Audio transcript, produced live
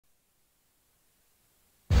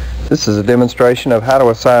This is a demonstration of how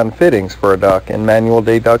to assign fittings for a duct in manual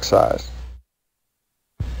D duct size.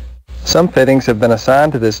 Some fittings have been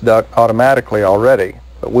assigned to this duct automatically already,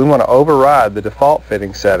 but we want to override the default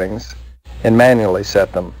fitting settings and manually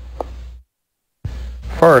set them.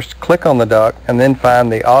 First, click on the duct and then find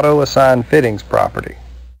the Auto Assign Fittings property.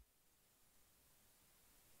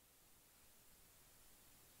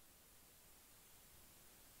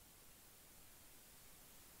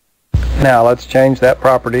 Now let's change that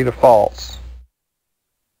property to false.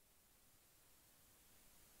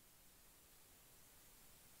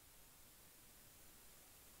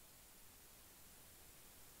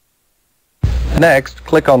 Next,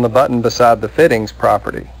 click on the button beside the Fittings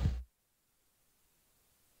property.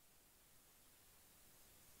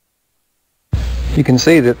 You can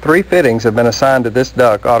see that 3 fittings have been assigned to this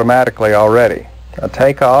duct automatically already: a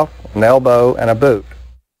takeoff, an elbow, and a boot.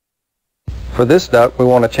 For this duct, we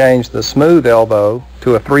want to change the smooth elbow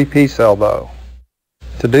to a 3-piece elbow.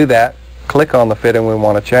 To do that, click on the fitting we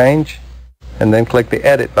want to change, and then click the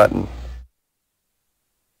Edit button.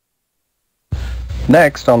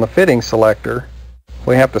 Next, on the fitting selector,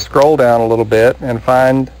 we have to scroll down a little bit and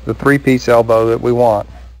find the 3-piece elbow that we want.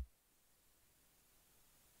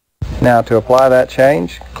 Now, to apply that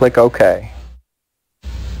change, click OK.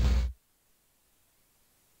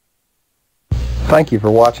 Thank you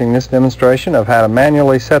for watching this demonstration of how to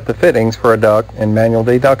manually set the fittings for a duct in manual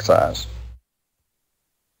D duct size.